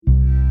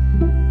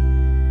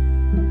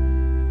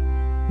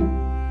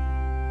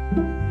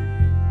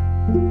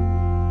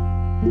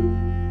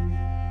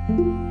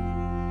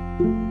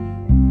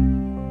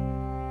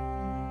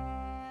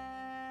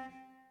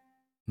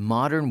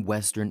modern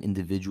Western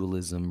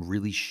individualism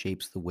really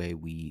shapes the way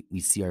we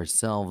see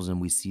ourselves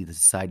and we see the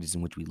societies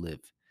in which we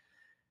live.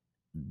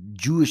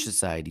 Jewish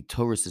society,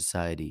 Torah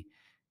society,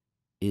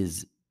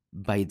 is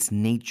by its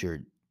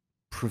nature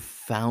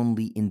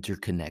profoundly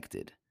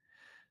interconnected.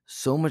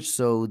 So much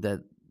so that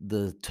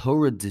the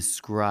Torah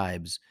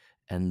describes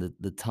and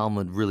the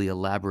Talmud really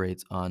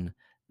elaborates on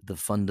the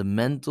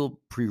fundamental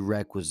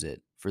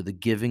prerequisite for the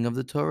giving of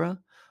the Torah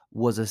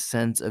was a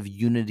sense of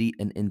unity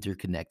and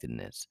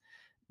interconnectedness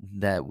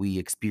that we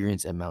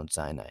experience at Mount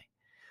Sinai.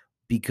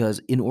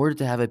 Because in order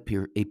to have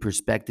a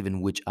perspective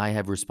in which I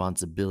have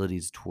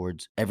responsibilities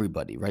towards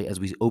everybody, right? As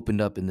we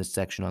opened up in this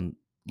section on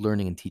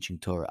learning and teaching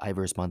Torah, I have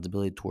a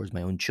responsibility towards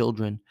my own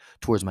children,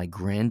 towards my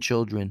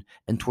grandchildren,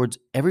 and towards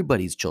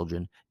everybody's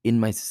children in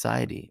my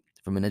society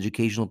from an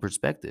educational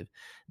perspective.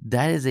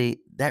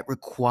 That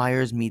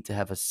requires me to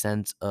have a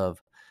sense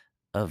of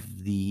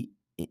the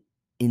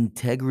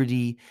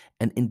integrity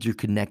and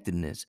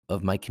interconnectedness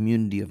of my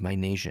community, of my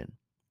nation.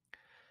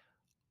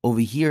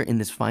 Over here in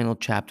this final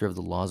chapter of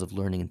the laws of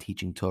learning and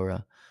teaching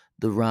Torah,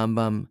 the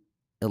Rambam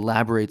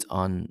elaborates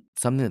on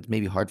something that's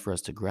maybe hard for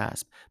us to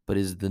grasp, but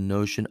is the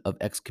notion of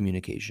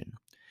excommunication.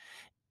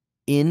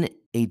 In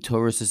a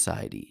Torah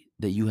society,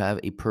 that you have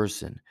a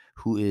person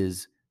who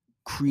is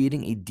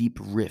creating a deep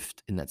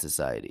rift in that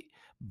society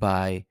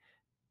by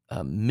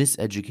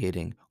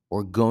miseducating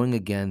or going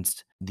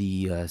against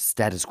the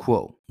status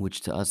quo,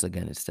 which to us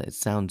again it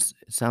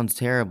sounds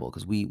terrible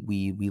because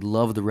we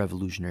love the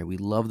revolutionary, we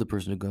love the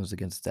person who goes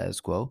against the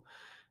status quo,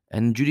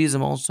 and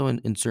Judaism also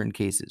in certain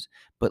cases.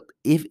 But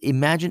if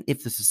imagine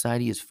if the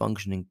society is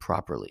functioning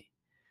properly,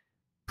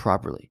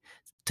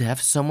 to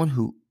have someone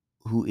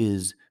who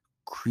is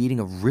creating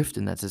a rift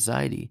in that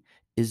society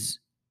is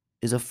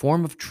is a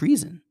form of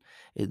treason.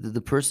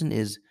 The person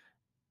is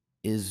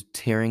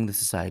tearing the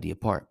society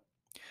apart.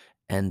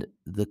 And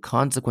the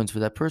consequence for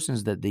that person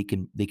is that they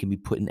can be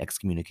put in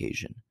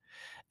excommunication.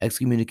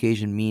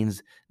 Excommunication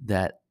means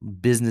that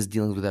business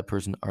dealings with that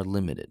person are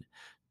limited.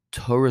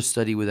 Torah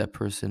study with that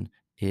person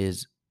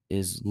is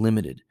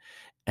limited.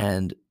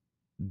 And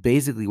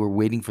basically we're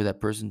waiting for that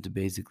person to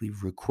basically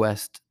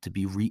request to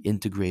be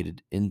reintegrated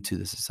into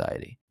the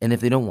society. And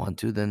if they don't want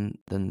to, then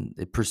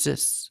it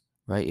persists,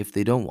 right? If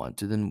they don't want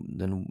to,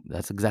 then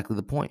that's exactly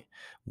the point.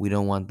 We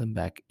don't want them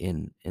back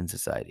in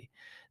society.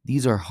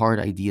 These are hard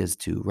ideas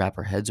to wrap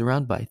our heads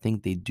around, but I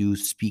think they do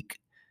speak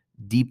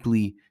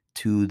deeply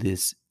to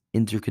this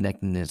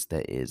interconnectedness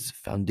that is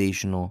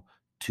foundational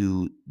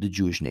to the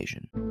Jewish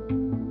nation.